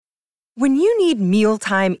When you need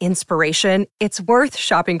mealtime inspiration, it's worth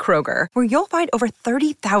shopping Kroger, where you'll find over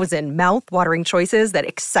 30,000 mouth-watering choices that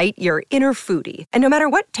excite your inner foodie. And no matter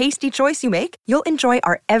what tasty choice you make, you'll enjoy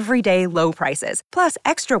our everyday low prices, plus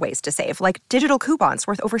extra ways to save, like digital coupons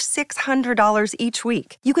worth over $600 each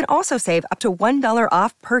week. You can also save up to $1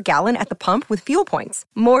 off per gallon at the pump with fuel points.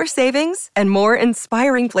 More savings and more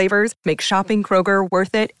inspiring flavors make shopping Kroger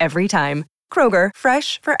worth it every time. Kroger,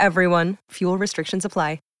 fresh for everyone. Fuel restrictions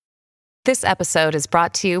apply. This episode is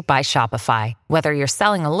brought to you by Shopify. Whether you're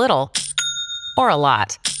selling a little or a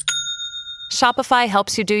lot, Shopify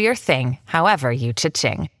helps you do your thing, however you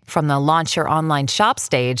cha-ching. From the launch your online shop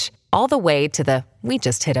stage, all the way to the we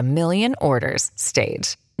just hit 1 million orders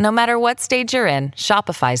stage. No matter what stage you're in,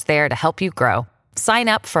 Shopify's there to help you grow. Sign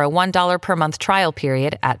up for a $1 per month trial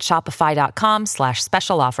period at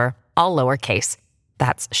shopify.com/special offer, all lowercase.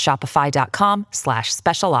 That's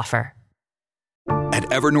shopify.com/special offer. At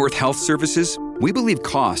Evernorth Health Services, we believe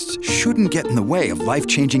costs shouldn't get in the way of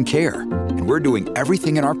life-changing care, and we're doing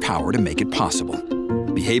everything in our power to make it possible.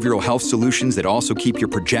 Behavioral health solutions that also keep your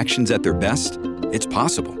projections at their best? It's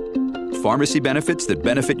possible. Pharmacy benefits that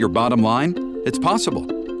benefit your bottom line? It's possible.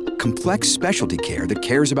 Complex specialty care that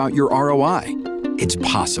cares about your ROI? It's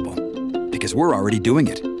possible. Because we're already doing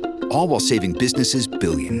it. All while saving businesses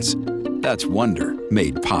billions. That's Wonder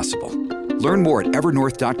made possible. Learn more at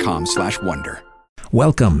evernorth.com/wonder.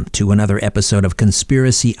 Welcome to another episode of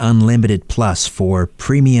Conspiracy Unlimited Plus for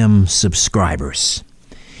premium subscribers.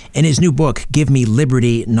 In his new book, Give Me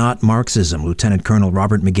Liberty, Not Marxism, Lieutenant Colonel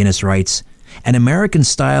Robert McGinnis writes, an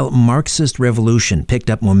American-style Marxist revolution picked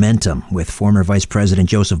up momentum with former Vice President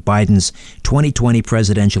Joseph Biden's 2020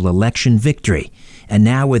 presidential election victory, and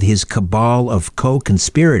now with his cabal of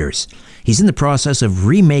co-conspirators. He's in the process of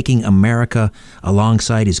remaking America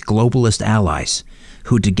alongside his globalist allies,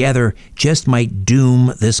 who together just might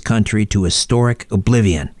doom this country to historic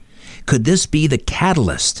oblivion. Could this be the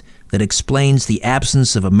catalyst that explains the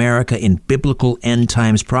absence of America in biblical end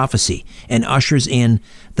times prophecy and ushers in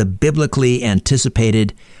the biblically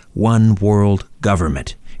anticipated one world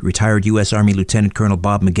government? Retired U.S. Army Lieutenant Colonel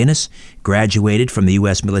Bob McGinnis graduated from the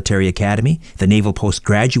U.S. Military Academy, the Naval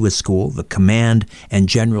Postgraduate School, the Command and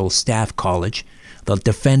General Staff College, the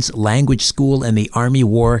Defense Language School, and the Army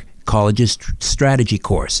War College's strategy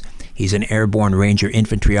course. He's an airborne Ranger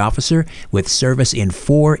infantry officer with service in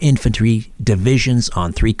 4 infantry divisions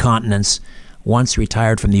on 3 continents. Once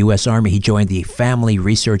retired from the U.S. Army, he joined the Family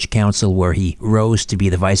Research Council, where he rose to be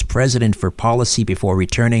the vice president for policy before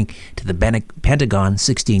returning to the Pentagon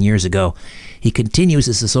 16 years ago. He continues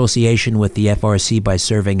his association with the FRC by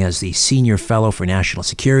serving as the Senior Fellow for National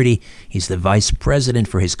Security. He's the vice president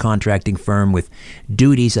for his contracting firm with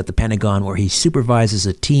duties at the Pentagon, where he supervises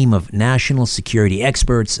a team of national security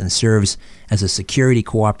experts and serves as a security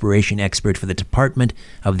cooperation expert for the Department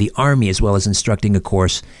of the Army, as well as instructing a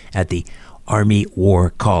course at the Army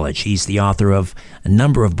War College. He's the author of a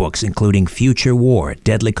number of books, including Future War,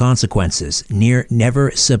 Deadly Consequences, Never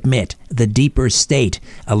Submit, The Deeper State,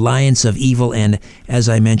 Alliance of Evil, and, as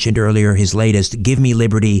I mentioned earlier, his latest, Give Me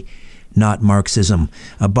Liberty, Not Marxism.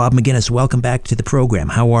 Bob McGinnis, welcome back to the program.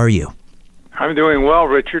 How are you? I'm doing well,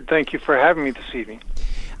 Richard. Thank you for having me this evening.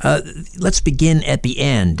 Let's begin at the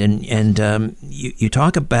end, and you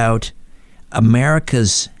talk about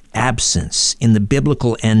America's absence in the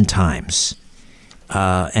biblical end times,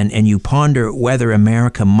 and you ponder whether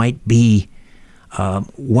America might be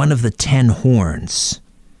one of the 10 horns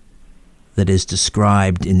that is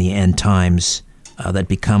described in the end times that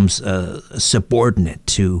becomes subordinate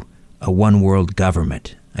to a one world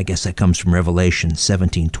government. I guess that comes from Revelation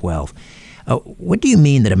 17:12. What do you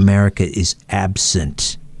mean that America is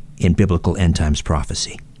absent in biblical end times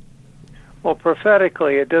prophecy? Well,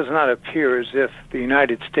 prophetically, it does not appear as if the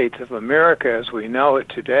United States of America, as we know it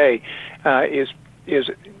today, is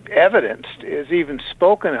evidenced, is even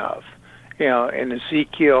spoken of, in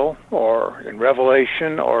Ezekiel or in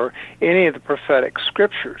Revelation or any of the prophetic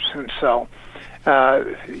scriptures. And so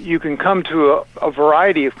you can come to a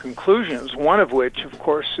variety of conclusions, one of which, of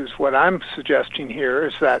course, is what I'm suggesting here,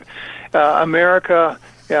 is that America,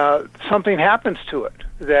 something happens to it,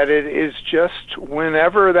 that it is just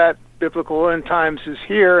whenever that biblical end times is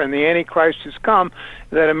here and the Antichrist has come,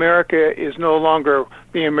 that America is no longer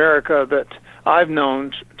the America that I've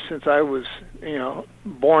known since I was,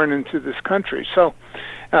 born into this country. So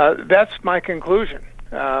that's my conclusion.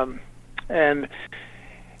 And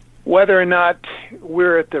whether or not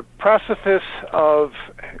we're at the precipice of,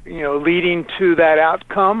 leading to that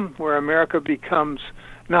outcome where America becomes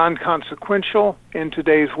non-consequential in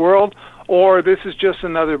today's world, or this is just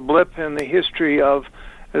another blip in the history of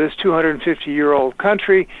this 250-year-old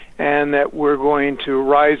country, and that we're going to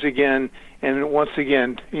rise again and once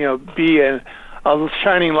again, be a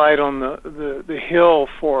shining light on the hill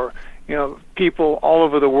for, people all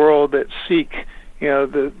over the world that seek,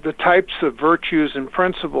 the types of virtues and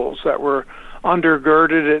principles that were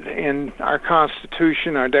undergirded in our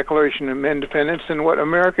Constitution, our Declaration of Independence, and what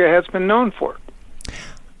America has been known for.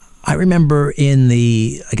 I remember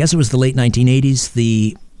I guess it was the late 1980s,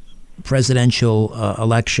 the presidential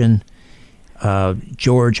election,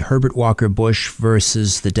 George Herbert Walker Bush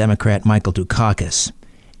versus the Democrat Michael Dukakis.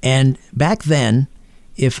 And back then,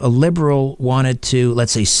 if a liberal wanted to,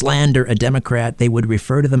 let's say, slander a Democrat, they would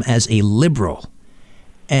refer to them as a liberal.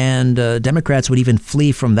 And Democrats would even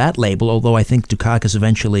flee from that label, although I think Dukakis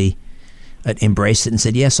eventually embraced it and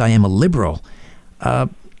said, yes, I am a liberal.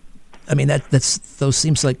 Those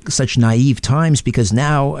seems like such naive times, because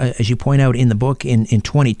now, as you point out in the book, in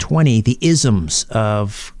 2020, the isms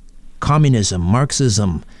of communism,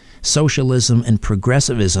 Marxism, socialism, and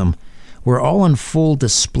progressivism were all on full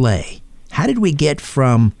display. How did we get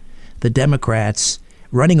from the Democrats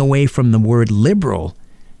running away from the word liberal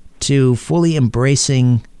to fully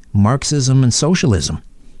embracing Marxism and socialism?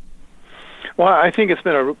 Well, I think it's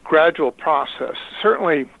been a gradual process.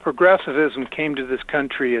 Certainly, progressivism came to this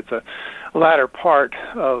country at the latter part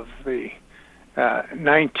of the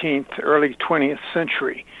 19th, early 20th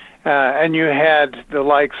century. And you had the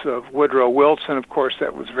likes of Woodrow Wilson, of course,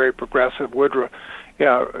 that was very progressive.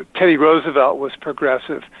 Teddy Roosevelt was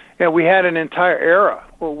progressive. We had an entire era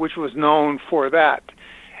which was known for that.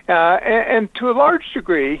 And to a large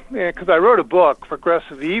degree, because I wrote a book,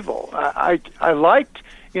 Progressive Evil, I liked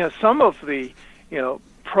some of the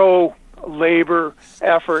pro-labor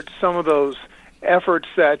efforts, some of those efforts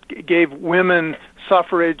that gave women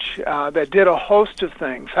suffrage, that did a host of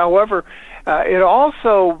things. However, it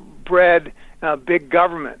also bred big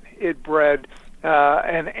government. It bred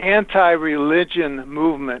an anti-religion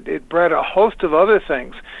movement. It bred a host of other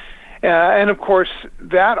things. And of course,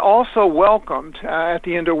 that also welcomed, at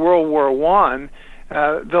the end of World War I,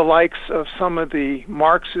 the likes of some of the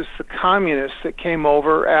Marxists, the communists that came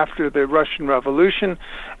over after the Russian Revolution.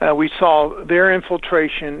 We saw their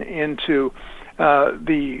infiltration into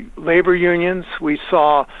the labor unions. We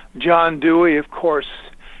saw John Dewey, of course,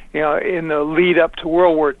 in the lead up to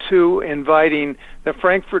World War II, inviting the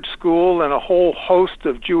Frankfurt School and a whole host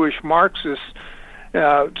of Jewish Marxists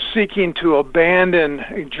seeking to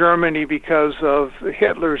abandon Germany because of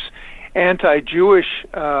Hitler's anti-Jewish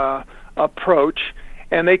approach.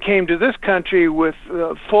 And they came to this country with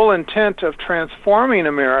the full intent of transforming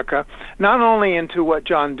America, not only into what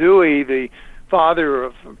John Dewey, the father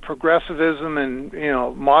of progressivism and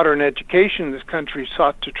modern education in this country,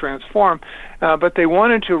 sought to transform, but they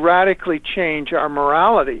wanted to radically change our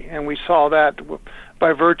morality, and we saw that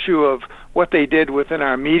by virtue of what they did within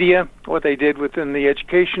our media, what they did within the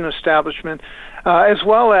education establishment, as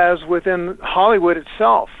well as within Hollywood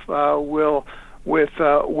itself, with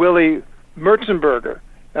Willie Merzenberger,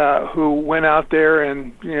 who went out there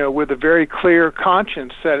and with a very clear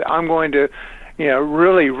conscience said, I'm going to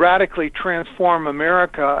really radically transform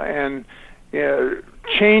America and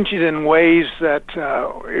change it in ways that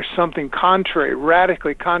is something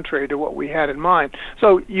radically contrary to what we had in mind.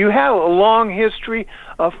 So you have a long history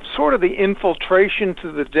of sort of the infiltration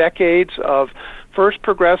through the decades of first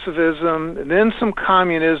progressivism, and then some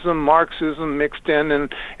communism, Marxism mixed in,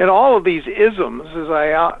 and all of these isms, as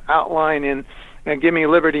I outline in Give Me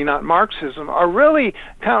Liberty, Not Marxism, are really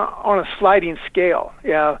kind of on a sliding scale.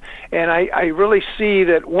 And I really see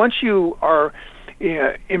that once you are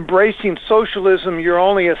embracing socialism, you're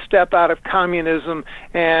only a step out of communism,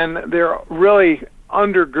 and they're really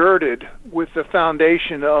undergirded with the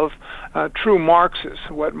foundation of true Marxists,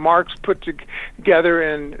 what Marx put together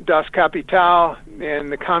in Das Kapital and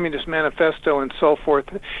the Communist Manifesto and so forth,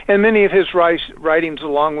 and many of his writings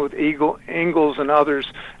along with Engels and others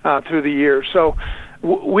through the years. So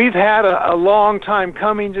we've had a long time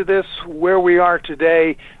coming to this. Where we are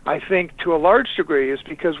today, I think, to a large degree, is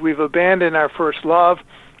because we've abandoned our first love,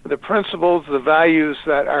 the principles, the values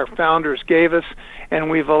that our founders gave us, and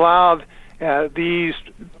we've allowed these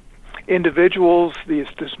individuals,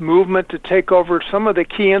 this movement to take over some of the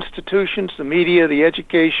key institutions, the media, the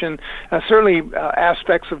education, certainly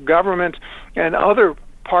aspects of government and other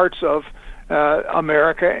parts of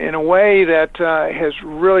America in a way that has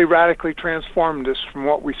really radically transformed us from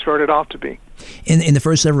what we started off to be. In the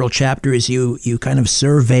first several chapters, you kind of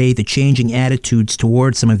survey the changing attitudes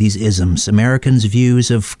towards some of these isms, Americans' views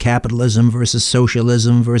of capitalism versus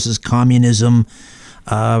socialism versus communism,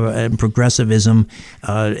 and progressivism,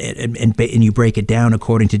 and you break it down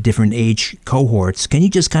according to different age cohorts. Can you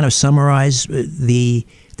just kind of summarize the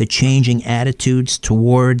changing attitudes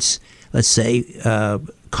towards, let's say,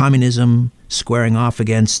 communism squaring off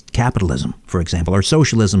against capitalism, for example, or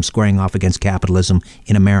socialism squaring off against capitalism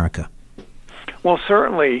in America? Well,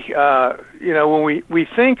 certainly, when we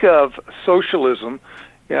think of socialism,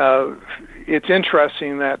 it's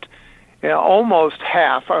interesting that almost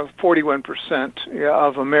half, 41%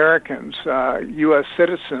 of Americans, U.S.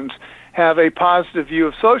 citizens, have a positive view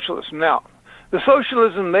of socialism. Now, the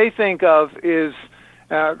socialism they think of is,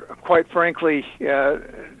 quite frankly,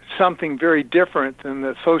 something very different than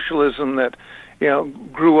the socialism that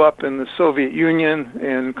grew up in the Soviet Union,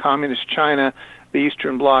 in communist China, the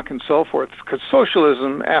Eastern Bloc, and so forth. Because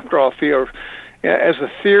socialism, after all, as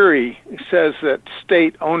a theory, says that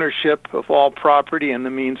state ownership of all property and the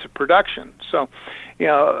means of production. So,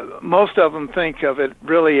 most of them think of it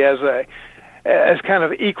really as kind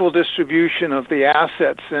of equal distribution of the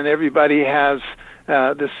assets, and everybody has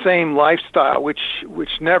the same lifestyle, which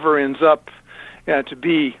never ends up to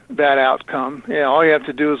be that outcome. All you have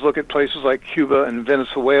to do is look at places like Cuba and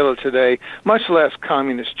Venezuela today, much less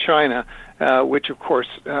communist China, which of course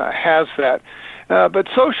has that. But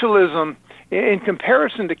socialism, in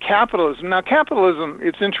comparison to capitalism, now capitalism,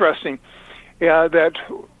 it's interesting that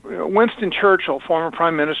Winston Churchill, former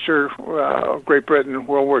Prime Minister of Great Britain in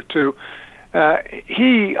World War II,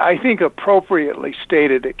 he, I think, appropriately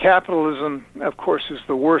stated that capitalism, of course, is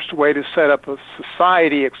the worst way to set up a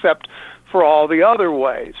society, except for all the other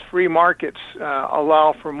ways. Free markets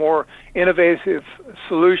allow for more innovative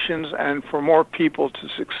solutions and for more people to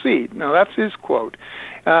succeed. Now, that's his quote.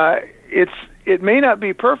 It may not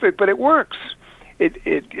be perfect, but it works.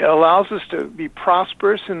 It allows us to be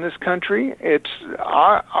prosperous in this country. It's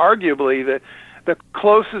arguably the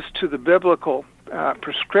closest to the biblical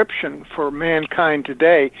prescription for mankind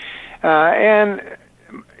today. And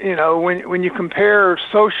when you compare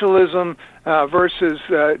socialism versus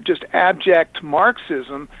just abject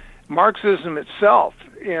Marxism, Marxism itself,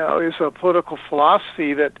 is a political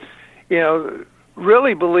philosophy that,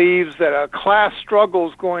 really believes that a class struggle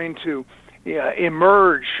is going to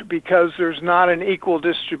emerge because there's not an equal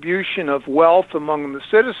distribution of wealth among the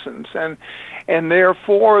citizens, and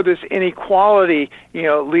therefore this inequality,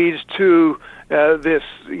 leads to this,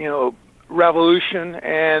 revolution,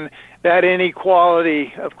 and that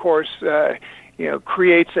inequality, of course,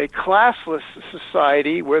 creates a classless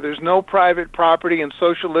society where there's no private property, and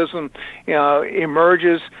socialism,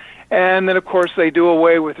 emerges. And then, of course, they do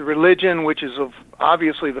away with religion, which is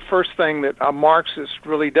obviously the first thing that a Marxist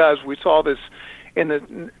really does. We saw this in the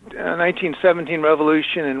 1917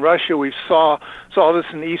 revolution in Russia. We saw this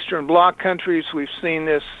in the Eastern Bloc countries. We've seen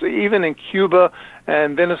this even in Cuba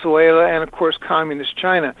and Venezuela and, of course, communist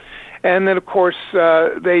China. And then, of course,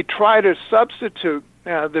 they try to substitute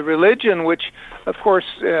the religion, which, of course,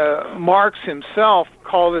 Marx himself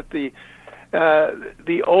called it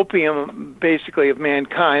the opium, basically, of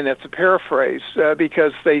mankind. That's a paraphrase,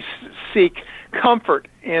 because they seek comfort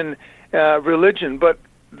in religion. But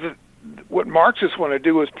what Marxists want to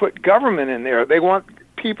do is put government in there. They want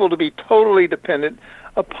people to be totally dependent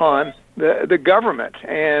upon the government,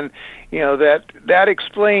 and that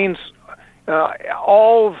explains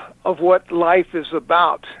all of what life is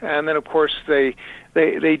about. And then, of course, they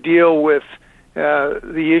deal with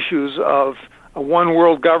the issues of a one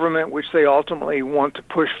world government, which they ultimately want to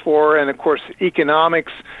push for, and of course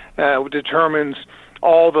economics determines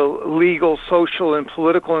all the legal, social, and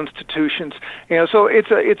political institutions. So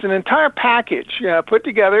it's an entire package put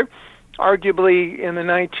together, arguably in the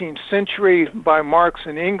 19th century by Marx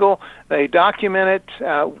and Engels. They document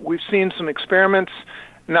it. We've seen some experiments,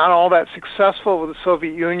 not all that successful with the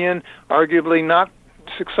Soviet Union, arguably not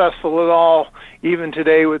successful at all even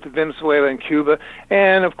today with Venezuela and Cuba.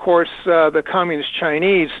 And of course, the communist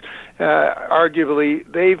Chinese,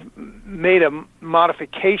 arguably, they've made a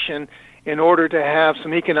modification in order to have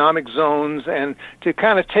some economic zones and to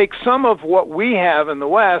kind of take some of what we have in the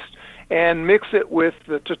West and mix it with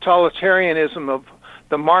the totalitarianism of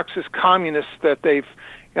the Marxist communists that they've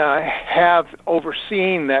have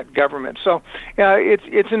overseen that government. So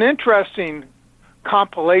it's an interesting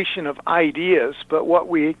compilation of ideas, but what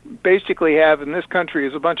we basically have in this country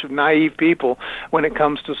is a bunch of naive people when it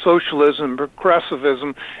comes to socialism,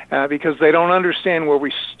 progressivism, because they don't understand where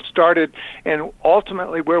we started, and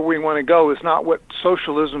ultimately where we want to go is not what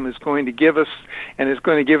socialism is going to give us, and it's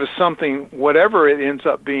going to give us something, whatever it ends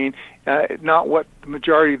up being, not what the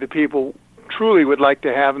majority of the people truly would like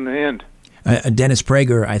to have in the end. Dennis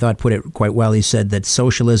Prager, I thought, put it quite well. He said that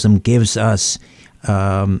socialism gives us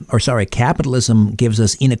capitalism gives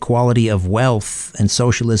us inequality of wealth and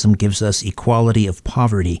socialism gives us equality of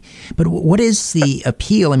poverty. But what is the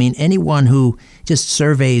appeal? I mean, anyone who just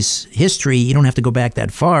surveys history, you don't have to go back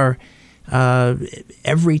that far.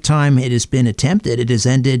 Every time it has been attempted, it has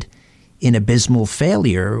ended in abysmal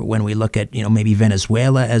failure. When we look at, maybe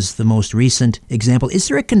Venezuela as the most recent example, is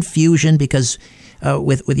there a confusion because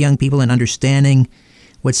with young people and understanding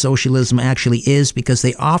what socialism actually is, because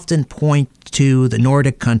they often point to the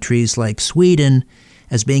Nordic countries like Sweden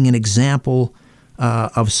as being an example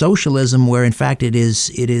of socialism, where in fact it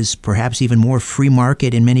is perhaps even more free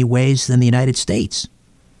market in many ways than the United States?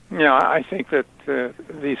 Yeah, I think that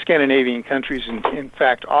the Scandinavian countries, in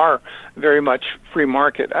fact, are very much free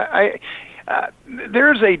market.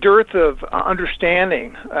 There's a dearth of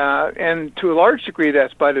understanding, and to a large degree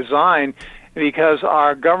that's by design, because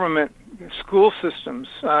our government school systems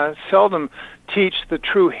seldom teach the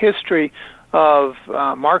true history of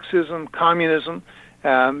Marxism, communism.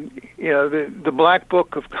 The Black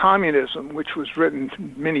Book of Communism, which was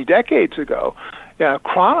written many decades ago,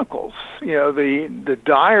 chronicles the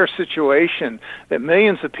dire situation that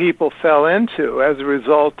millions of people fell into as a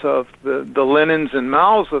result of the Lenins and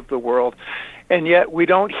Maos of the world, and yet we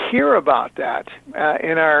don't hear about that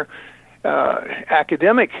in our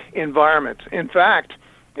academic environment. In fact,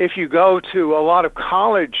 if you go to a lot of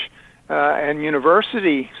college and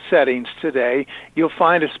university settings today, you'll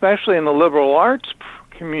find, especially in the liberal arts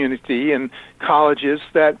community and colleges,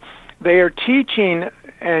 that they are teaching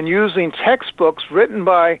and using textbooks written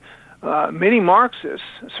by many Marxists,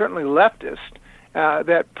 certainly leftists,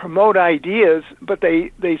 that promote ideas, but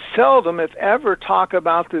they seldom, if ever, talk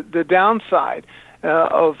about the downside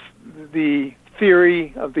of the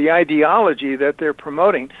theory, of the ideology that they're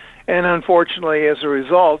promoting. And unfortunately, as a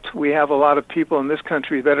result, we have a lot of people in this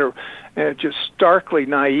country that are just starkly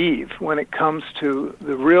naive when it comes to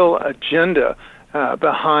the real agenda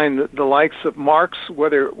behind the likes of Marx,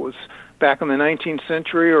 whether it was back in the 19th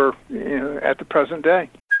century or at the present day.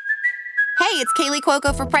 Hey, it's Kaylee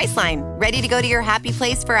Cuoco for Priceline. Ready to go to your happy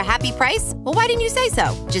place for a happy price? Well, why didn't you say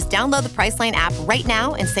so? Just download the Priceline app right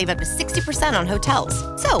now and save up to 60% on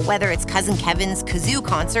hotels. So whether it's Cousin Kevin's Kazoo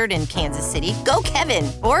Concert in Kansas City, go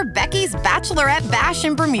Kevin, or Becky's Bachelorette Bash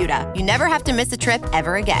in Bermuda, you never have to miss a trip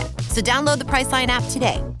ever again. So download the Priceline app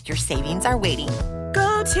today. Your savings are waiting.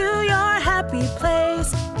 Go to your happy place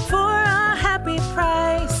for a happy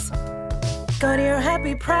price. Go to your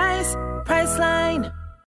happy price, Priceline.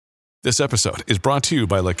 This episode is brought to you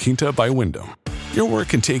by La Quinta by Wyndham. Your work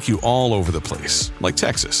can take you all over the place, like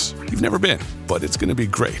Texas. You've never been, but it's going to be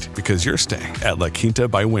great because you're staying at La Quinta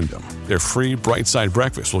by Wyndham. Their free Bright Side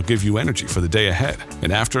breakfast will give you energy for the day ahead.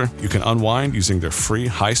 And after, you can unwind using their free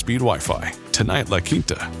high-speed Wi-Fi. Tonight, La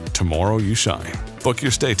Quinta. Tomorrow, you shine. Book your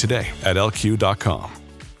stay today at lq.com.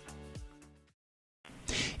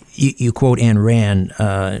 You quote Ayn Rand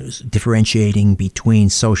differentiating between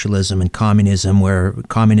socialism and communism, where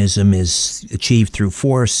communism is achieved through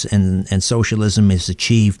force and socialism is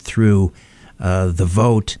achieved through the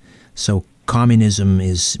vote. So communism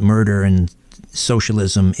is murder and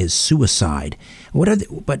socialism is suicide. What are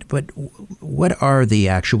what are the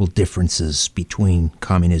actual differences between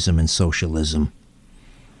communism and socialism?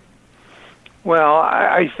 Well,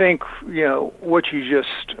 I think, what you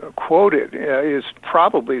just quoted is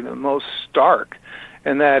probably the most stark,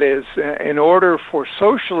 and that is, in order for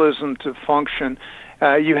socialism to function,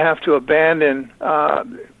 you have to abandon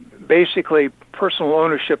basically personal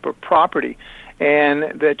ownership of property,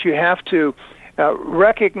 and that you have to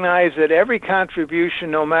recognize that every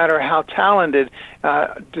contribution, no matter how talented,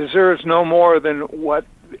 deserves no more than what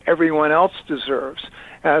everyone else deserves.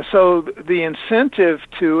 So the incentive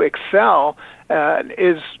to excel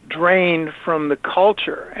is drained from the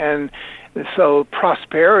culture, and so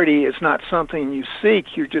prosperity is not something you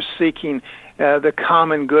seek. You're just seeking the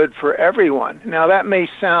common good for everyone. Now, that may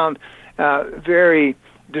sound very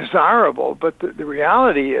desirable, but the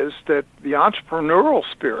reality is that the entrepreneurial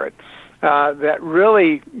spirit that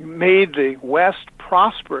really made the West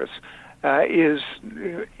prosperous is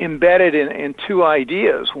embedded in two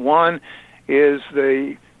ideas. One is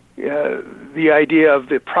the idea of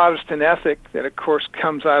the Protestant ethic that, of course,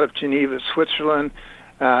 comes out of Geneva, Switzerland,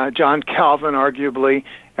 John Calvin, arguably,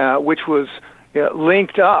 which was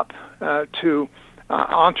linked up to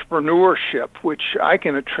entrepreneurship, which I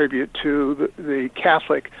can attribute to the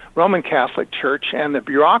Roman Catholic Church and the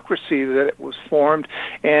bureaucracy that it was formed,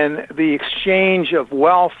 and the exchange of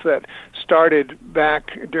wealth that started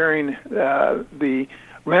back during the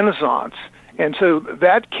Renaissance. And so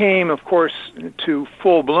that came, of course, to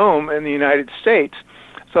full bloom in the United States.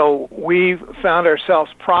 So we found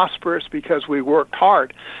ourselves prosperous because we worked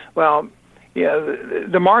hard. Well, yeah,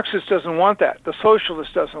 the Marxist doesn't want that. The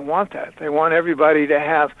socialist doesn't want that. They want everybody to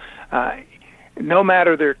have, no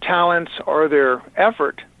matter their talents or their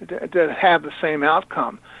effort, to have the same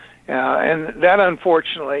outcome. And that,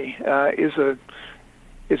 unfortunately, is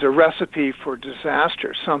a recipe for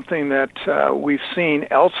disaster, something that we've seen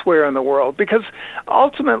elsewhere in the world, because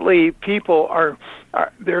ultimately people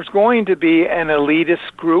there's going to be an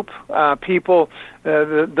elitist group, people,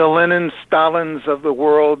 the Lenins, Stalins of the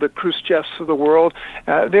world, the Khrushchevs of the world,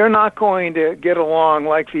 they're not going to get along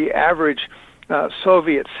like the average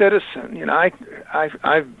Soviet citizen. You know,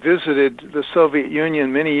 I visited the Soviet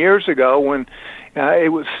Union many years ago when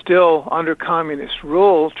it was still under communist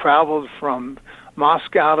rule, traveled from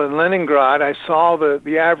Moscow to Leningrad. I saw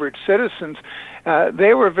the average citizens.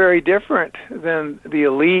 They were very different than the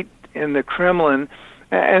elite in the Kremlin,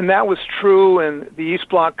 and that was true in the East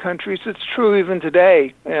Bloc countries. It's true even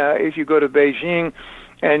today. If you go to Beijing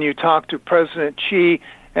and you talk to President Xi,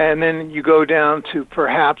 and then you go down to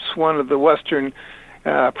perhaps one of the Western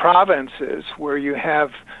provinces where you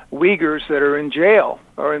have Uyghurs that are in jail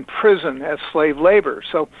or in prison as slave labor.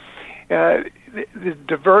 So the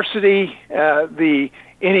diversity, the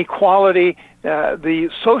inequality, the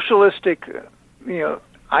socialistic,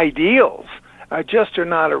 ideals just are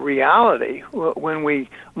not a reality when we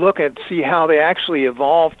look at see how they actually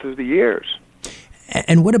evolved through the years.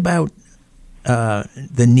 And what about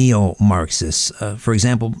the neo-Marxists? For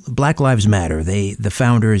example, Black Lives Matter. The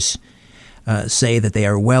founders say that they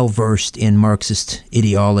are well versed in Marxist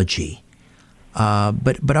ideology,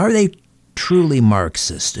 but are they truly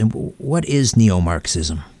Marxist? And what is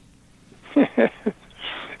neo-Marxism?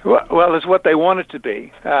 Well, it's what they want it to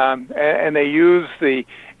be, and they use the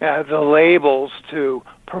labels to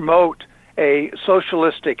promote a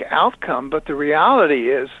socialistic outcome. But the reality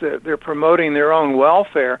is that they're promoting their own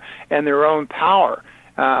welfare and their own power.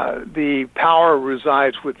 The power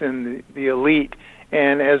resides within the elite,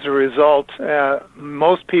 and as a result,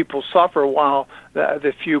 most people suffer while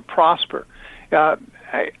the few prosper.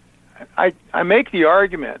 I make the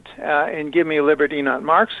argument in Give Me Liberty, Not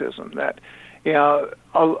Marxism that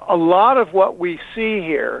a lot of what we see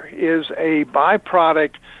here is a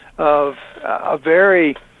byproduct of a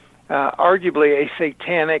very arguably a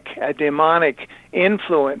satanic, a demonic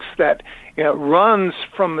influence that runs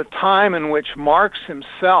from the time in which Marx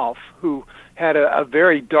himself, who had a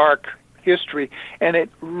very dark history, and it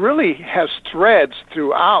really has threads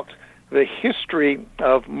throughout the history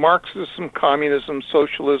of Marxism, communism,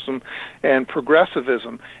 socialism, and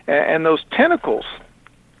progressivism. And those tentacles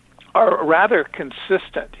are rather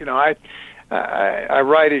consistent. I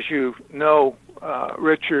write, as you know,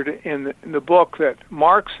 Richard, in the book that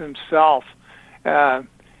Marx himself,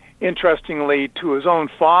 interestingly, to his own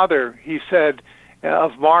father, he said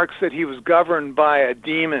of Marx that he was governed by a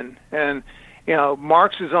demon. And,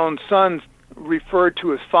 Marx's own son referred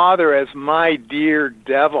to his father as my dear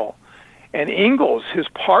devil. And Engels, his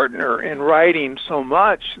partner in writing so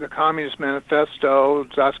much, the Communist Manifesto,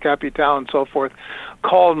 Das Kapital, and so forth,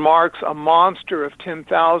 called Marx a monster of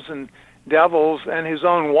 10,000 devils, and his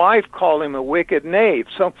own wife called him a wicked knave.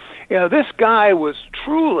 So, this guy was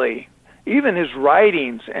truly, even his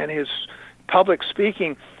writings and his public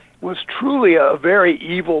speaking, was truly a very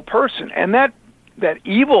evil person. And that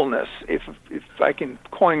evilness, if I can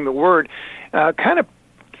coin the word, kind of,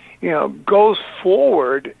 goes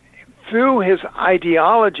forward through his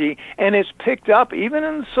ideology, and it's picked up even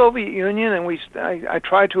in the Soviet Union, and I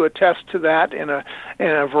try to attest to that in a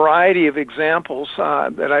variety of examples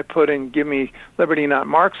that I put in Give Me Liberty, Not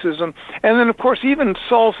Marxism. And then, of course, even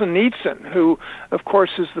Solzhenitsyn, who, of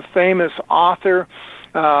course, is the famous author,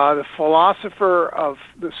 the philosopher of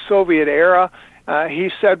the Soviet era. He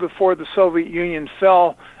said before the Soviet Union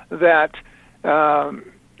fell that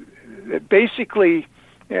basically,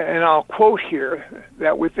 and I'll quote here,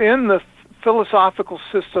 that within the philosophical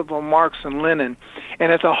system of Marx and Lenin,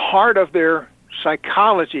 and at the heart of their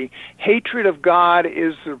psychology, hatred of God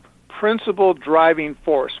is the principal driving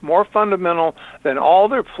force, more fundamental than all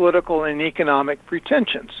their political and economic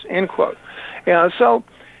pretensions, end quote. So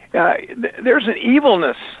there's an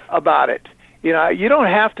evilness about it. You don't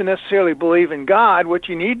have to necessarily believe in God. What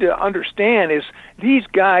you need to understand is these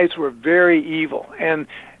guys were very evil, and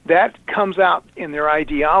that comes out in their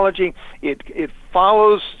ideology. It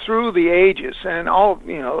follows through the ages, and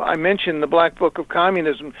I mentioned the Black Book of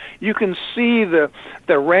Communism. You can see the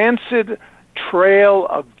rancid trail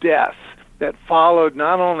of death that followed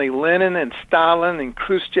not only Lenin and Stalin and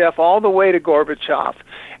Khrushchev all the way to Gorbachev,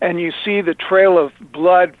 and you see the trail of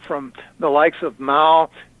blood from the likes of Mao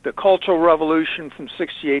the Cultural Revolution from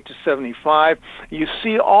 68 to 75. You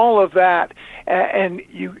see all of that, and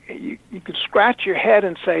you can scratch your head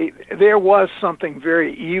and say there was something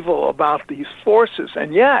very evil about these forces.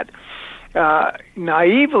 And yet,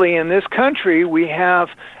 naively in this country, we have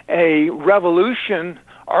a revolution,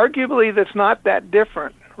 arguably that's not that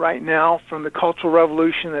different right now from the Cultural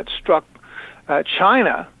Revolution that struck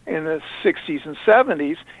China in the 60s and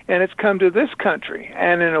 70s, and it's come to this country.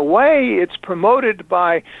 And in a way, it's promoted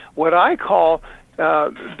by what I call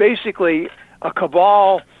basically a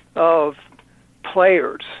cabal of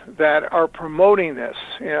players that are promoting this.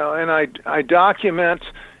 And I document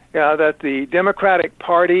that the Democratic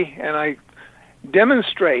Party, and I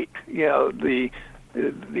demonstrate the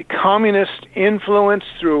communist influence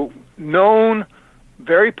through known,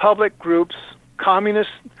 very public groups,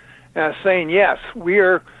 communists, saying, yes,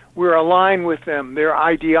 we're aligned with them, their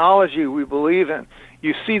ideology we believe in.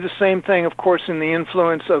 You see the same thing, of course, in the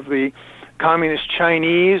influence of the communist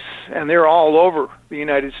Chinese, and they're all over the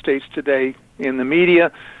United States today in the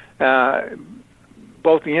media,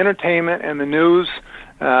 both the entertainment and the news.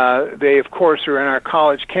 They, of course, are in our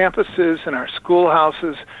college campuses and our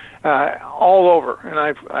schoolhouses, all over. And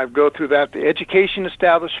I've go through that, the education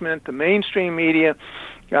establishment, the mainstream media,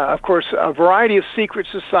 of course, a variety of secret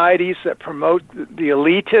societies that promote the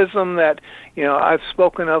elitism that I've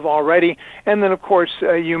spoken of already. And then, of course,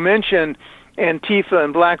 you mentioned Antifa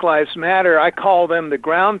and Black Lives Matter. I call them the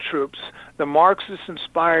ground troops, the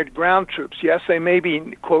Marxist-inspired ground troops. Yes, they may be,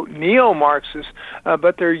 quote, neo-Marxist,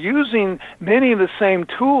 but they're using many of the same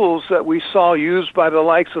tools that we saw used by the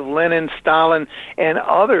likes of Lenin, Stalin, and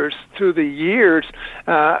others through the years.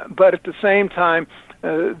 But at the same time,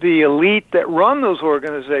 the elite that run those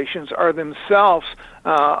organizations are themselves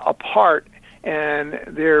apart, and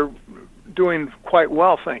they're doing quite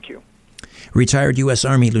well, thank you. Retired U.S.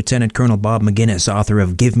 Army Lieutenant Colonel Bob Maginnis, author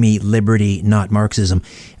of Give Me Liberty, Not Marxism.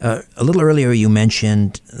 A little earlier you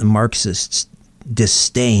mentioned the Marxists'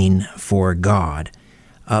 disdain for God,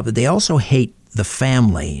 but they also hate the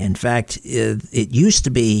family. In fact, it used to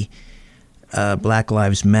be Black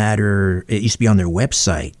Lives Matter, it used to be on their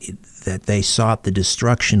website, that they sought the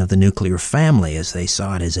destruction of the nuclear family, as they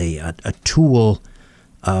saw it as a tool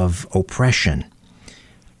of oppression.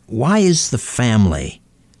 Why is the family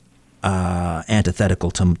antithetical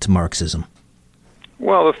to Marxism?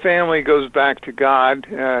 Well, the family goes back to God.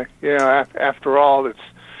 After all, it's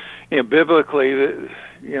biblically,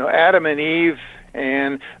 Adam and Eve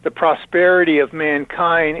and the prosperity of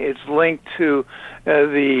mankind is linked to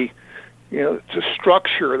the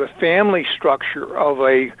structure, the family structure of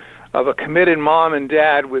a committed mom and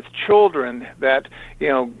dad with children that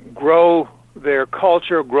grow their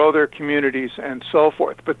culture, grow their communities, and so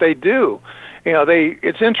forth. But they do.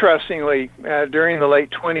 It's interestingly, during the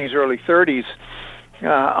late 20s, early 30s,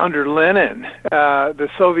 under Lenin, the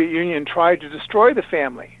Soviet Union tried to destroy the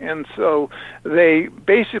family. And so they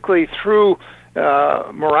basically threw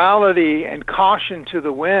morality and caution to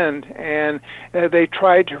the wind, and they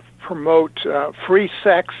tried to promote free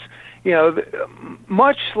sex,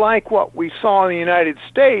 much like what we saw in the United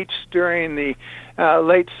States during the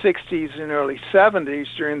late 60s and early 70s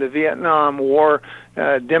during the Vietnam War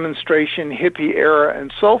demonstration, hippie era,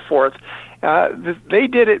 and so forth. They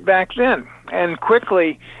did it back then, and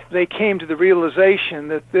quickly they came to the realization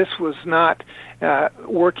that this was not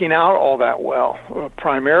working out all that well,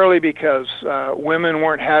 primarily because women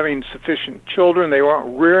weren't having sufficient children, they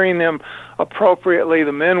weren't rearing them appropriately,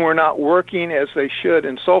 the men were not working as they should,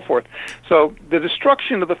 and so forth. So the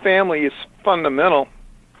destruction of the family is fundamental.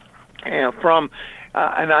 And from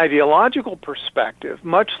an ideological perspective,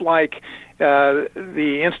 much like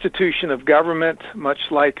the institution of government, much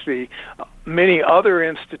like the many other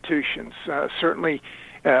institutions, certainly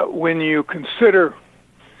when you consider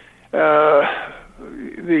the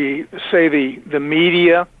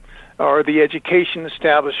media or the education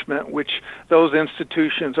establishment, which those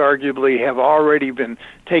institutions arguably have already been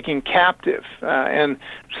taken captive, and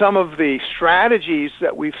some of the strategies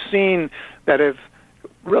that we've seen that have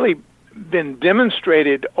really been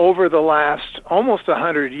demonstrated over the last almost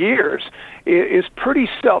 100 years is pretty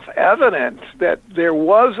self-evident that there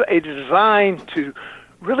was a design to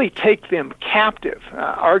really take them captive.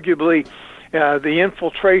 Arguably, the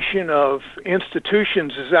infiltration of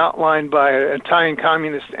institutions is outlined by Italian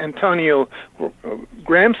communist Antonio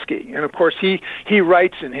Gramsci, and of course he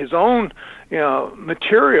writes in his own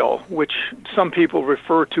material, which some people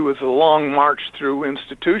refer to as a long march through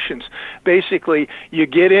institutions. Basically, you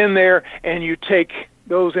get in there and you take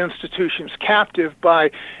those institutions captive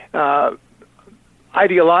by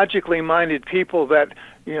ideologically minded people that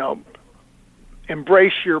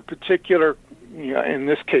embrace your particular in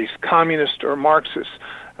this case, communist or Marxist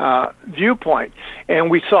viewpoint. And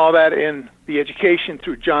we saw that in the education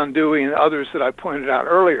through John Dewey and others that I pointed out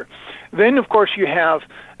earlier. Then, of course, you have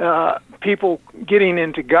people getting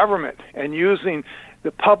into government and using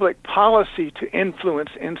the public policy to influence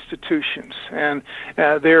institutions. And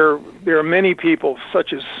there are many people,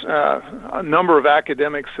 such as a number of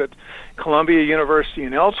academics at Columbia University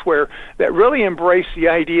and elsewhere, that really embrace the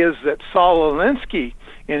ideas that Saul Alinsky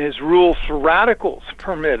in his Rules for Radicals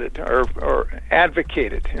permitted or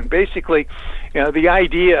advocated. And basically, the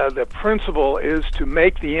idea, the principle is to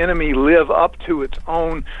make the enemy live up to its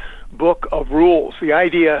own book of rules. The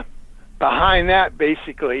idea behind that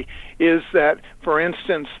basically is that, for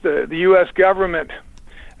instance, the U.S. government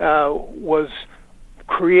was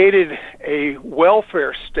created a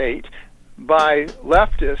welfare state by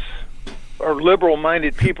leftists or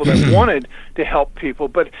liberal-minded people that wanted to help people,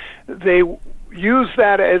 but they use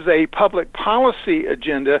that as a public policy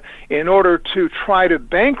agenda in order to try to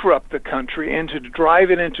bankrupt the country and to drive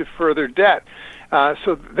it into further debt.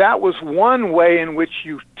 So that was one way in which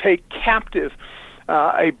you take captive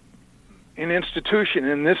an institution,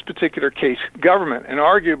 in this particular case, government, and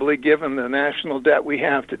arguably, given the national debt we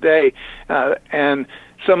have today, and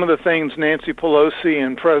some of the things Nancy Pelosi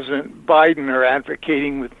and President Biden are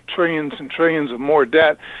advocating with trillions and trillions of more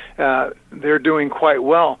debt, they're doing quite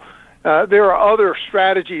well. There are other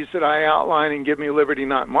strategies that I outline in Give Me Liberty,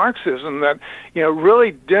 Not Marxism that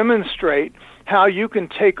really demonstrate how you can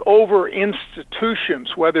take over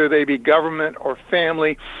institutions, whether they be government or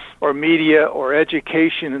family or media or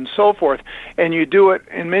education and so forth, and you do it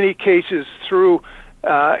in many cases through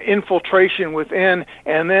infiltration within,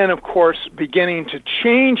 and then, of course, beginning to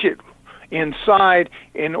change it inside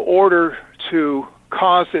in order to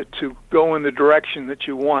cause it to go in the direction that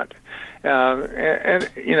you want. And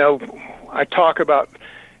I talk about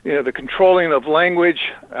the controlling of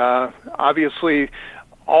language, obviously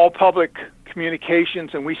all public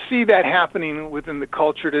communications, and we see that happening within the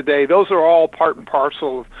culture today. Those are all part and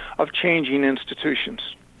parcel of changing institutions.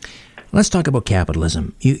 Let's talk about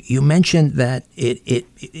capitalism. You mentioned that it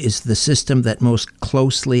is the system that most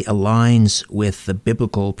closely aligns with the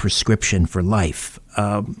biblical prescription for life.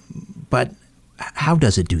 But how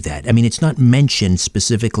does it do that? I mean, it's not mentioned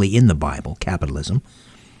specifically in the Bible, capitalism.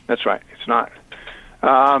 That's right. It's not.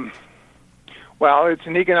 Well, it's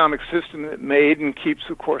an economic system that made and keeps,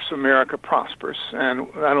 of course, America prosperous. And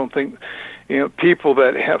I don't think, people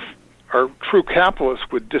that are true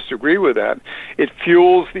capitalists would disagree with that. It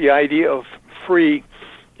fuels the idea of free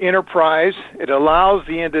enterprise. It allows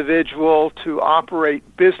the individual to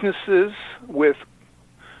operate businesses with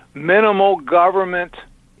minimal government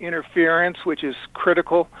interference, which is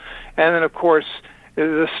critical. And then, of course,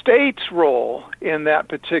 the state's role in that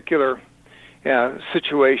particular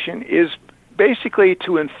situation is basically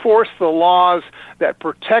to enforce the laws that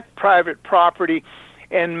protect private property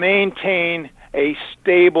and maintain a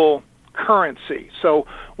stable currency. So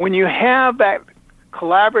when you have that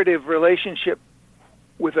collaborative relationship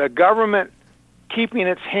with a government keeping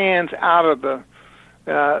its hands out of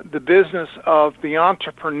the business of the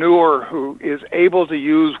entrepreneur who is able to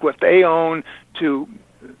use what they own to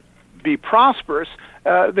be prosperous,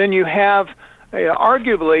 then you have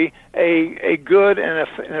arguably a good and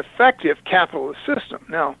an effective capitalist system.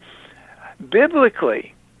 Now,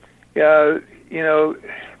 biblically, if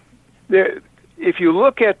you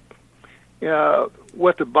look at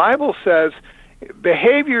what the Bible says,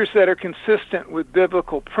 behaviors that are consistent with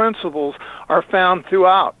biblical principles are found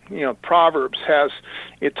throughout. Proverbs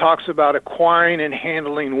it talks about acquiring and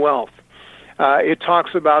handling wealth. It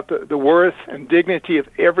talks about the worth and dignity of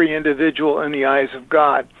every individual in the eyes of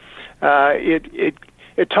God.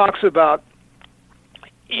 It talks about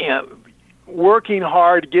working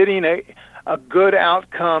hard, getting a good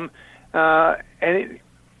outcome, and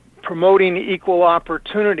promoting equal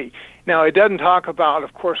opportunity. Now, it doesn't talk about,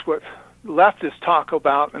 of course, what leftists talk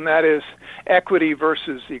about, and that is equity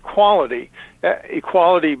versus equality.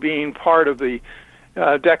 Equality being part of the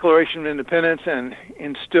Declaration of Independence and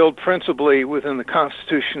instilled principally within the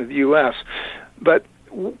Constitution of the U.S. But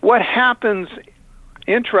what happens,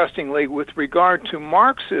 interestingly, with regard to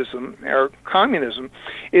Marxism or communism,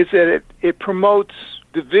 is that it promotes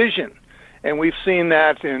division. And we've seen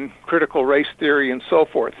that in critical race theory and so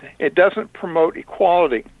forth. It doesn't promote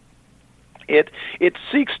equality. It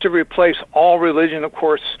seeks to replace all religion, of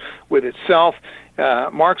course, with itself.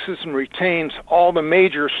 Marxism retains all the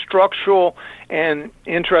major structural and,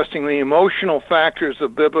 interestingly, emotional factors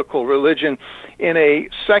of biblical religion in a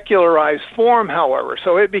secularized form, however.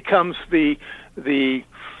 So it becomes the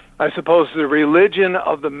religion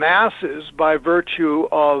of the masses by virtue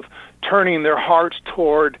of turning their hearts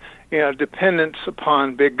toward dependence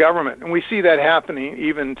upon big government. And we see that happening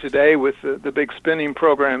even today with the big spending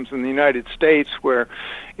programs in the United States, where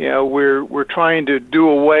we're trying to do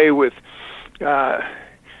away with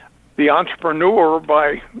the entrepreneur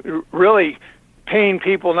by really paying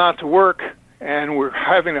people not to work, and we're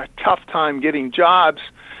having a tough time getting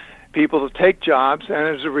people to take jobs,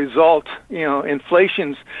 and as a result,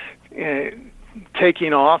 inflation's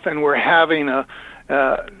taking off, and we're having a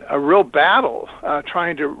real battle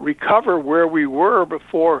trying to recover where we were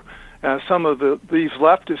before some of these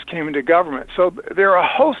leftists came into government. So there are a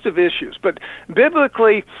host of issues, but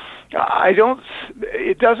biblically,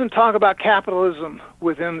 it doesn't talk about capitalism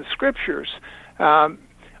within the scriptures,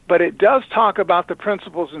 but it does talk about the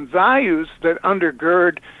principles and values that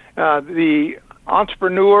undergird the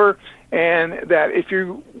entrepreneur, and that if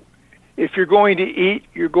you're going to eat,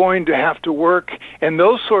 you're going to have to work, and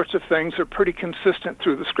those sorts of things are pretty consistent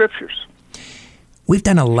through the scriptures. We've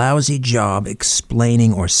done a lousy job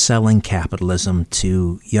explaining or selling capitalism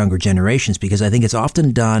to younger generations because I think it's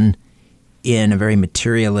often done in a very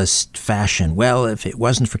materialist fashion. Well, if it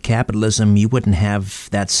wasn't for capitalism, you wouldn't have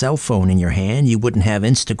that cell phone in your hand, you wouldn't have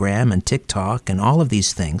Instagram and TikTok and all of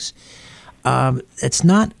these things. It's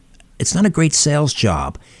not a great sales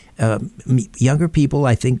job. Younger people,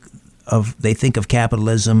 I think, they think of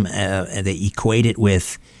capitalism, and they equate it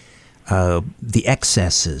with the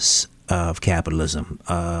excesses of capitalism,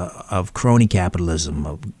 of crony capitalism,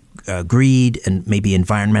 of greed, and maybe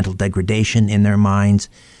environmental degradation in their minds.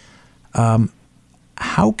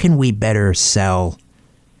 How can we better sell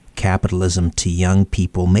capitalism to young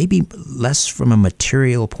people, maybe less from a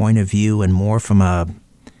material point of view and more from a,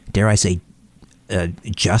 dare I say,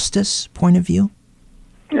 justice point of view?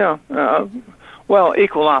 Yeah, well,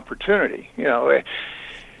 equal opportunity,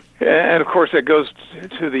 and of course it goes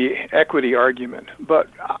to the equity argument. But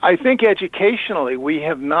I think educationally we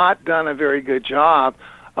have not done a very good job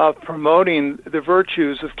of promoting the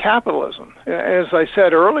virtues of capitalism. As I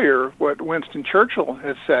said earlier, what Winston Churchill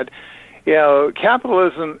has said,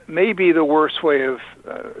 capitalism may be the worst way of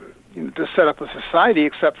to set up a society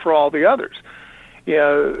except for all the others.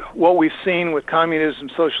 What we've seen with communism,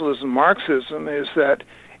 socialism, Marxism is that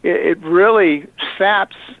it really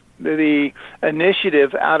saps the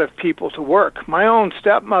initiative out of people to work. My own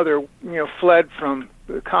stepmother, fled from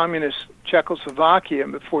the communist Czechoslovakia,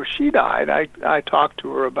 and before she died, I talked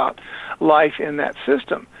to her about life in that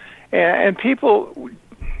system. And people,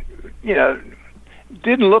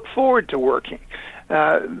 didn't look forward to working.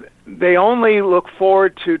 They only look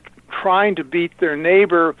forward to trying to beat their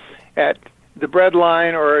neighbor at the bread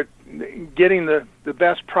line or getting the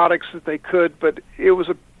best products that they could, but it was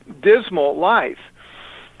a dismal life.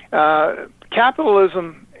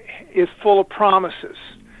 Capitalism is full of promises.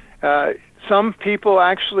 Some people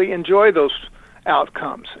actually enjoy those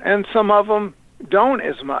outcomes, and some of them don't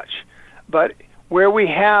as much. But where we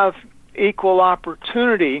have equal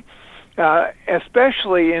opportunity,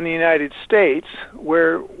 especially in the United States,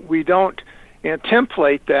 where we don't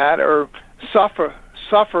template that or suffer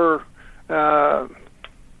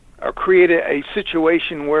or create a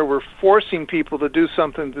situation where we're forcing people to do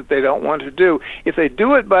something that they don't want to do. If they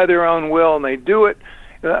do it by their own will and they do it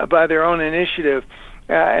by their own initiative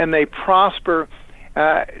and they prosper,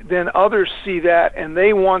 then others see that and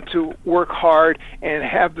they want to work hard and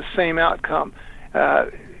have the same outcome.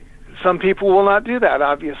 Some people will not do that,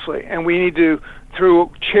 obviously, and we need to,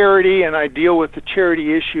 through charity, and I deal with the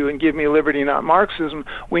charity issue and Give Me Liberty, Not Marxism,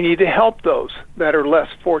 we need to help those that are less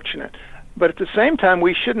fortunate. But at the same time,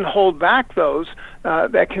 we shouldn't hold back those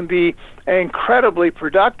that can be incredibly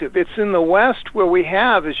productive. It's in the West where we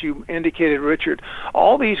have, as you indicated, Richard,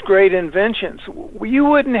 all these great inventions. You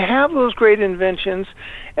wouldn't have those great inventions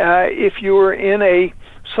if you were in a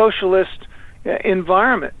socialist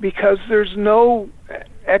environment, because there's no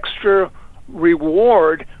extra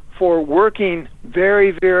reward for working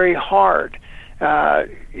very, very hard.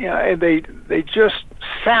 And they just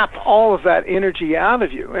sap all of that energy out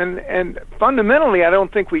of you. And fundamentally, I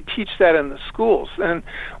don't think we teach that in the schools. And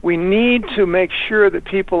we need to make sure that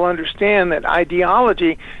people understand that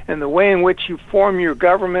ideology and the way in which you form your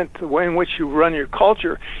government, the way in which you run your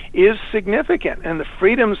culture is significant. And the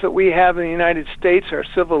freedoms that we have in the United States, our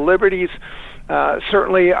civil liberties,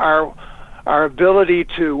 certainly our ability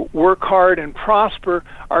to work hard and prosper,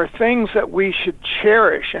 are things that we should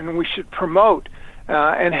cherish and we should promote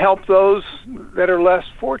and help those that are less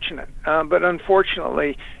fortunate. But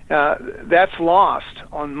unfortunately, that's lost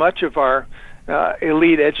on much of our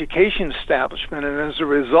elite education establishment, and as a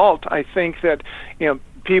result, I think that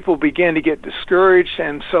people begin to get discouraged,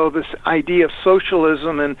 and so this idea of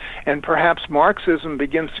socialism and perhaps Marxism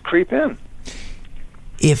begins to creep in.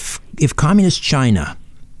 If communist China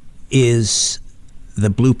is the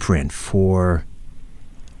blueprint for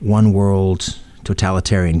one world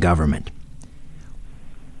totalitarian government,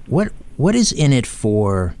 what is in it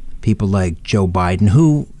for people like Joe Biden,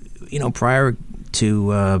 who, prior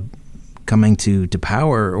to coming to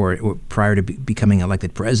power or prior to becoming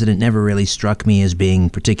elected president, never really struck me as being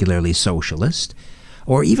particularly socialist?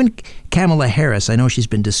 Or even Kamala Harris, I know she's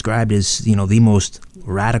been described as, the most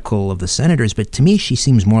radical of the senators, but to me she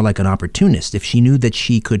seems more like an opportunist. If she knew that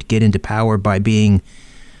she could get into power by being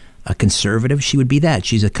a conservative, she would be that.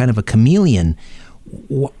 She's a kind of a chameleon.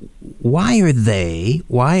 Why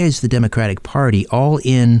is the Democratic Party all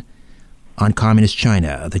in on communist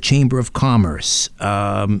China, the Chamber of Commerce,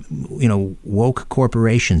 woke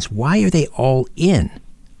corporations? Why are they all in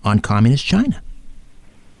on communist China?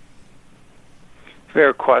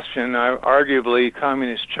 Fair question. Arguably,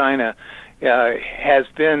 communist China has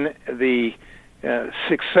been the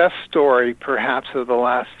success story, perhaps, of the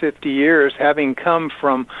last 50 years, having come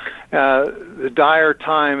from the dire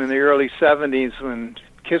time in the early 70s when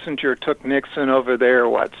Kissinger took Nixon over there,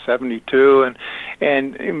 72,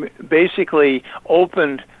 and basically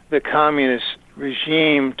opened the communist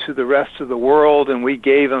regime to the rest of the world, and we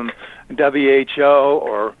gave them WHO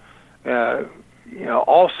or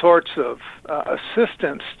all sorts of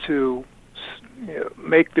assistance to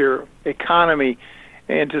make their economy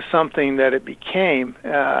into something that it became.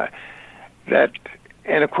 And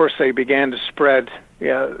of course they began to spread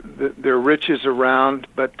their riches around,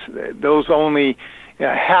 but those only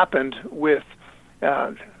happened with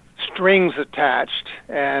strings attached.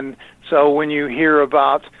 And so when you hear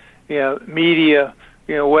about media,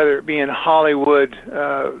 whether it be in Hollywood,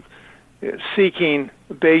 seeking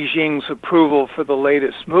Beijing's approval for the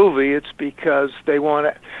latest movie, it's because they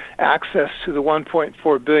want access to the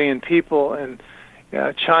 1.4 billion people in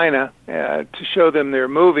China to show them their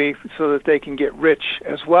movie so that they can get rich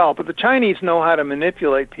as well. But the Chinese know how to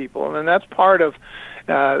manipulate people, and that's part of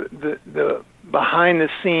the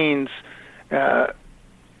behind-the-scenes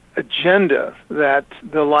agenda that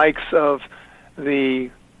the likes of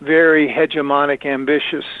the very hegemonic,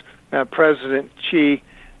 ambitious President Xi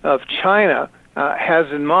of China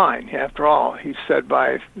has in mind. After all, he said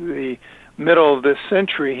by the middle of this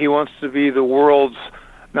century he wants to be the world's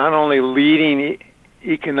not only leading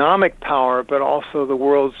economic power, but also the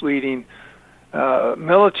world's leading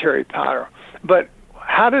military power. But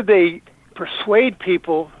how did they persuade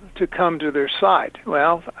people to come to their side?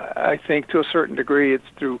 Well, I think to a certain degree it's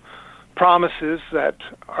through promises that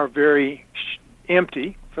are very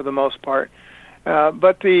empty for the most part.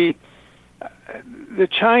 But the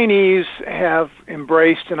Chinese have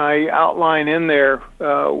embraced, and I outline in there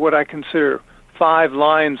what I consider 5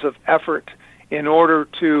 lines of effort in order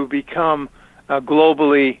to become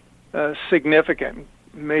globally significant,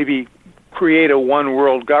 maybe create a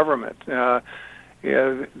one-world government.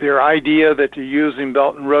 Their idea that they're using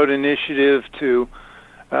Belt and Road Initiative to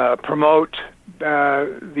promote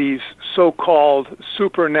these so-called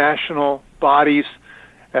supranational bodies,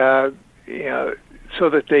 so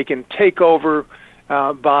that they can take over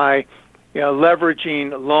by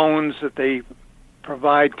leveraging loans that they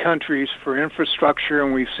provide countries for infrastructure,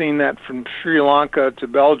 and we've seen that from Sri Lanka to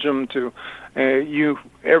Belgium to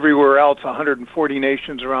everywhere else, 140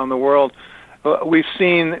 nations around the world. We've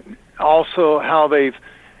seen also how they've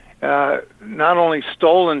not only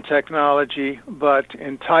stolen technology, but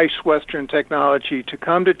enticed Western technology to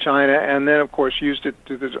come to China, and then, of course, used it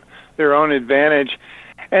to their own advantage.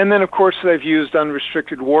 And then, of course, they've used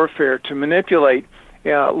unrestricted warfare to manipulate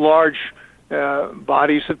large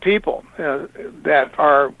bodies of people that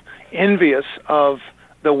are envious of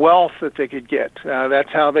the wealth that they could get.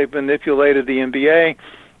 That's how they've manipulated the NBA.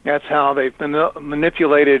 That's how they've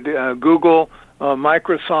manipulated Google,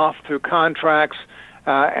 Microsoft through contracts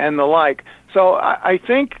and the like. So I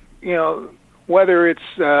think, whether it's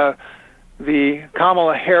the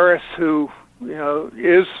Kamala Harris, who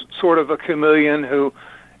is sort of a chameleon, who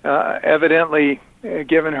evidently,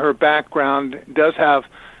 given her background, does have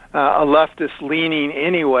a leftist leaning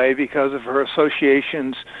anyway because of her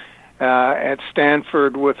associations at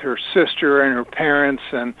Stanford with her sister and her parents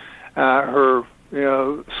and her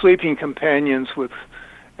sleeping companions with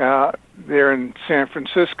there in San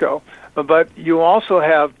Francisco. But you also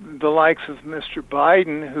have the likes of Mr.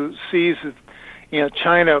 Biden, who sees that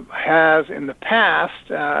China has in the past,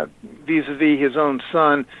 vis-a-vis his own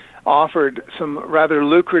son, offered some rather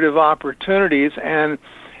lucrative opportunities and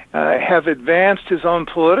have advanced his own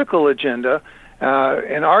political agenda.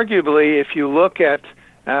 And arguably, if you look at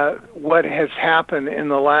what has happened in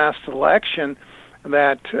the last election,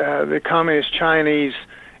 that the Communist Chinese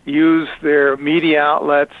use their media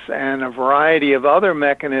outlets and a variety of other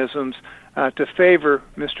mechanisms to favor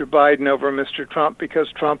Mr. Biden over Mr. Trump,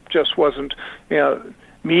 because Trump just wasn't,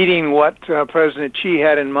 meeting what President Xi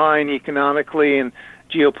had in mind economically and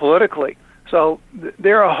geopolitically. So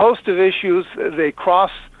there are a host of issues. They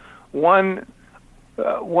cross one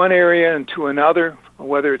area into another,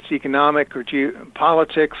 whether it's economic or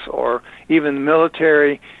politics or even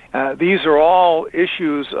military. These are all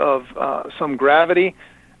issues of some gravity.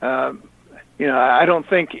 I don't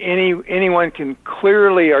think anyone can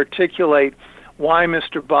clearly articulate why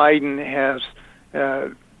Mr. Biden has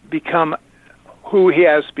become who he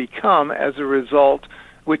has become as a result,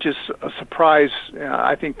 which is a surprise,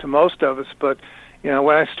 I think, to most of us. But,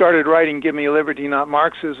 when I started writing Give Me Liberty, Not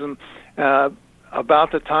Marxism,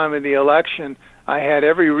 about the time of the election, I had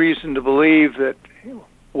every reason to believe that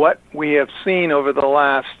what we have seen over the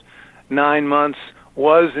last 9 months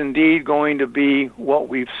was indeed going to be what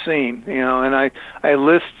we've seen. And I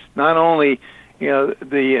list not only,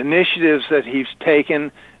 the initiatives that he's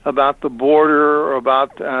taken about the border, or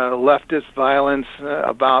about leftist violence,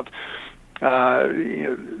 about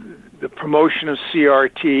the promotion of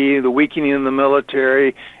CRT, the weakening of the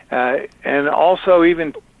military, and also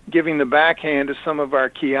even giving the backhand to some of our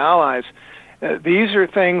key allies. These are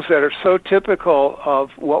things that are so typical of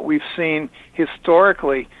what we've seen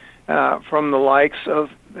historically from the likes of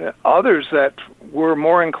others that were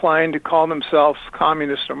more inclined to call themselves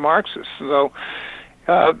communists or Marxists. So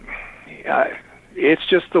it's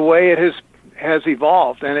just the way it has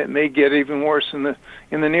evolved, and it may get even worse in the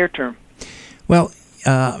near term. Well,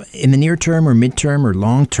 in the near term or midterm or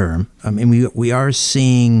long term, I mean, we are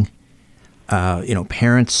seeing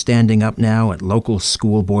parents standing up now at local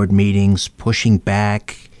school board meetings, pushing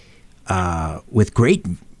back with great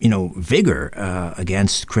vigor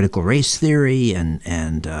against critical race theory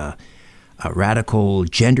and radical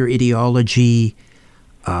gender ideology,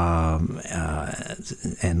 and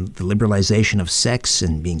the liberalization of sex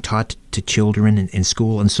and being taught to children in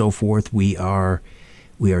school and so forth. We are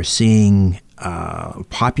seeing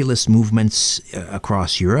populist movements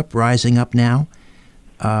across Europe rising up now.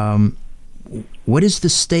 What is the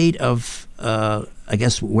state of,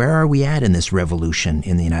 where are we at in this revolution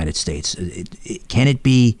in the United States? Can it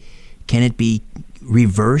be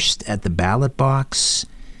reversed at the ballot box?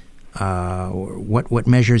 Or what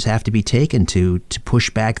measures have to be taken to push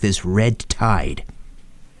back this red tide?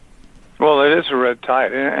 Well, it is a red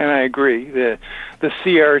tide, and I agree. The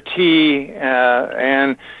CRT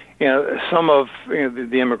and some of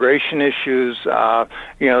the immigration issues,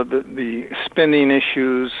 the spending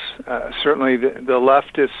issues, certainly the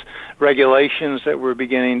leftist regulations that we're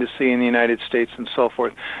beginning to see in the United States and so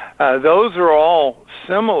forth. Those are all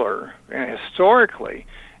similar historically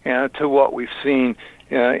to what we've seen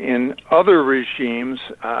in other regimes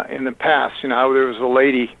in the past. There was a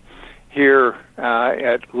lady here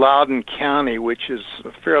at Loudoun County, which is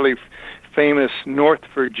a fairly famous North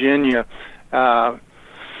Virginia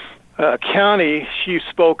county. She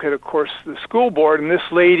spoke at, of course, the school board, and this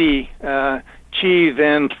lady, Chi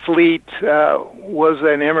Van Fleet, was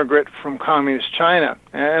an immigrant from Communist China.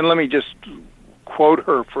 And let me just quote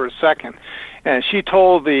her for a second. And she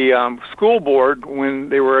told the school board when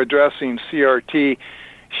they were addressing CRT,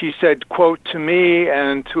 she said, quote, "To me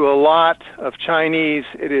and to a lot of Chinese,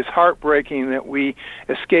 it is heartbreaking that we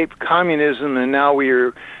escaped communism and now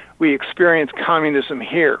we experience communism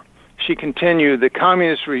here." She continued, "The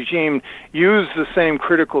communist regime used the same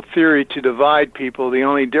critical theory to divide people. The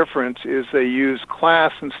only difference is they use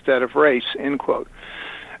class instead of race," end quote.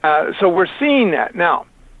 So we're seeing that. Now,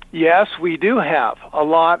 yes, we do have a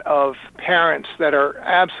lot of parents that are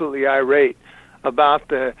absolutely irate about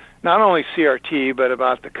not only CRT, but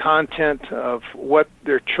about the content of what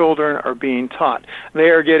their children are being taught. They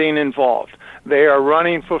are getting involved. They are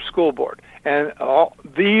running for school board. And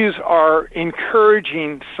these are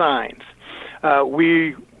encouraging signs.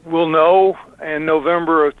 We will know in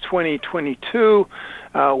November of 2022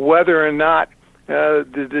 whether or not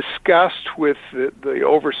the disgust with the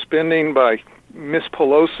overspending by Ms.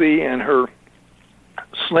 Pelosi and her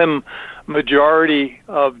slim majority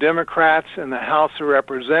of Democrats in the House of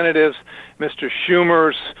Representatives, Mr.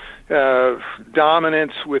 Schumer's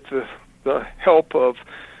dominance with the help of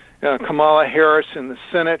Kamala Harris in the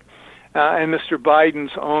Senate, and Mr.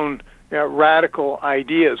 Biden's own radical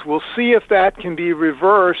ideas. We'll see if that can be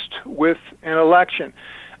reversed with an election.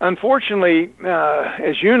 Unfortunately,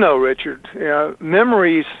 as you know, Richard,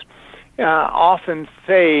 memories often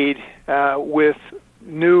fade with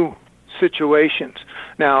new situations.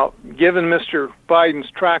 Now, given Mr.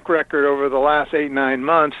 Biden's track record over the last 8-9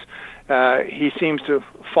 months, he seems to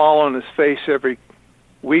fall on his face every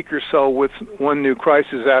week or so with one new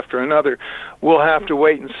crisis after another. We'll have to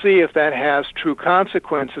wait and see if that has true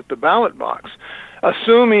consequence at the ballot box.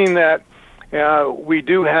 Assuming that we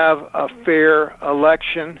do have a fair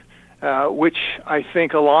election, which I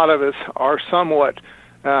think a lot of us are somewhat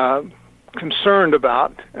concerned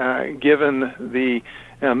about, given the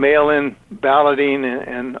mail-in balloting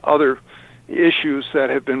and other issues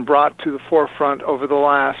that have been brought to the forefront over the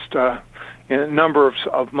last number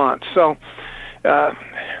of months. So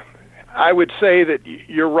I would say that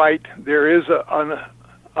you're right. There is an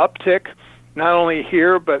uptick, not only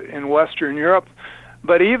here but in Western Europe,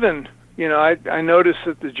 but even, I noticed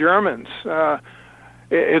that the Germans,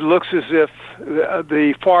 it looks as if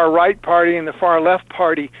the far right party and the far left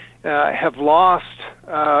party have lost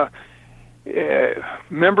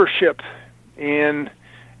membership in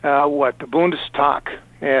the Bundestag,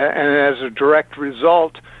 and as a direct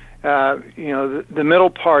result, the middle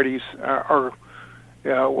parties are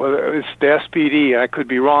whether it's the SPD, I could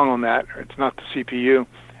be wrong on that, it's not the CPU,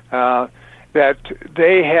 that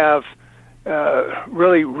they have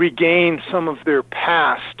really regained some of their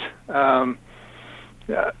past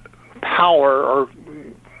power or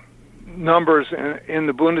numbers in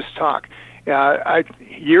the Bundestag.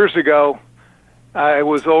 Years ago, I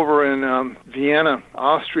was over in Vienna,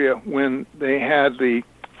 Austria, when they had the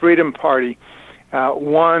Freedom Party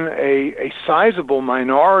won a sizable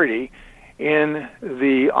minority in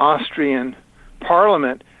the Austrian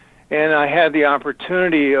parliament, and I had the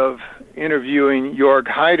opportunity of interviewing Jörg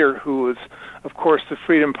Haider, who was, of course, the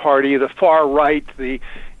Freedom Party, the far right.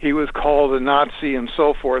 He was called a Nazi and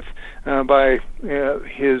so forth by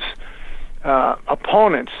his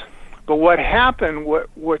opponents. But what happened,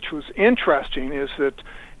 which was interesting, is that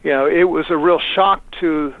it was a real shock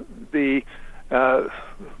to the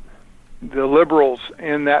liberals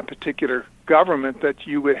in that particular government that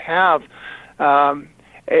you would have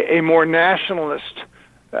a more nationalist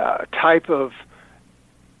type of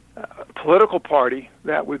political party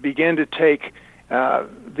that would begin to take a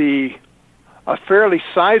fairly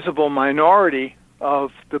sizable minority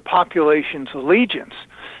of the population's allegiance.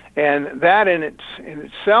 And that in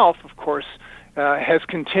itself, of course, has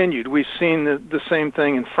continued. We've seen the same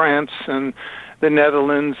thing in France and the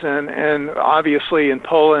Netherlands and obviously in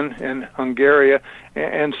Poland and Hungary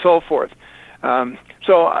and so forth.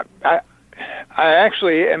 So I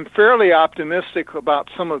actually am fairly optimistic about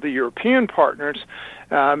some of the European partners.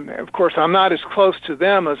 Of course, I'm not as close to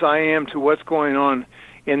them as I am to what's going on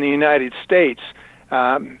in the United States.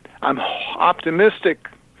 I'm optimistic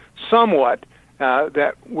somewhat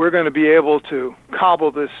that we're going to be able to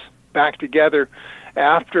cobble this back together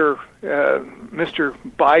after Mr.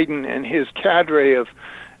 Biden and his cadre of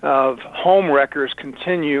homewreckers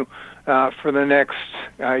continue for the next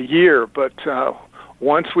year. But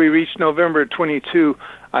once we reach November 22,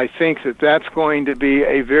 I think that's going to be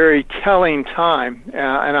a very telling time,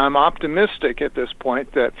 and I'm optimistic at this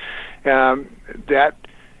point that that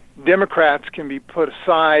Democrats can be put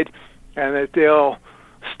aside and that they'll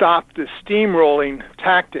stop the steamrolling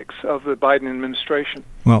tactics of the Biden administration.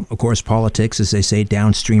 Well, of course, politics, as they say,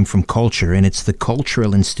 downstream from culture, and it's the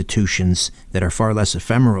cultural institutions that are far less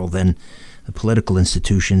ephemeral than the political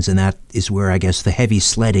institutions, and that is where I guess the heavy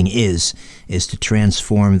sledding is to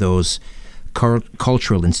transform those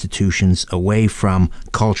cultural institutions away from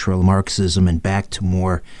cultural Marxism and back to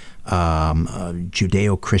more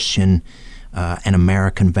Judeo-Christian and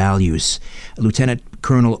American values. Lieutenant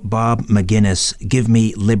Colonel Bob Maginnis, Give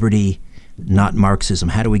Me Liberty, Not Marxism.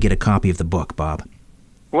 How do we get a copy of the book, Bob?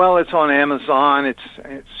 Well, it's on Amazon.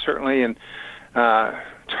 It's certainly in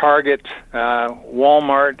Target,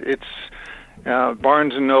 Walmart. It's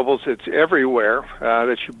Barnes and Nobles. It's everywhere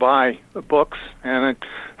that you buy books, and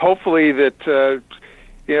hopefully that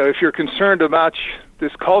if you're concerned about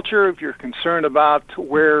this culture, if you're concerned about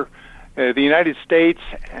where the United States,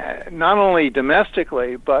 not only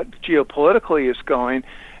domestically but geopolitically, is going,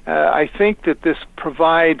 I think that this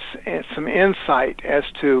provides some insight as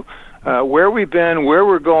to where we've been, where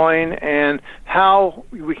we're going, and how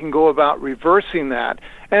we can go about reversing that,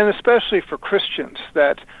 and especially for Christians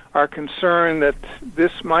that are concerned that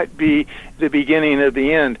this might be the beginning of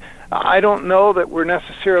the end. I don't know that we're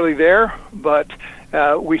necessarily there, but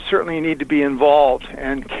we certainly need to be involved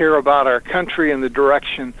and care about our country and the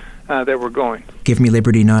direction that we're going. Give Me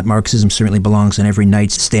Liberty, Not Marxism certainly belongs on every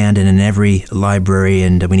nightstand and in every library,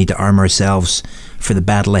 and we need to arm ourselves for the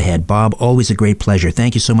battle ahead. Bob, always a great pleasure.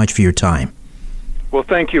 Thank you so much for your time. Well,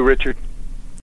 thank you, Richard.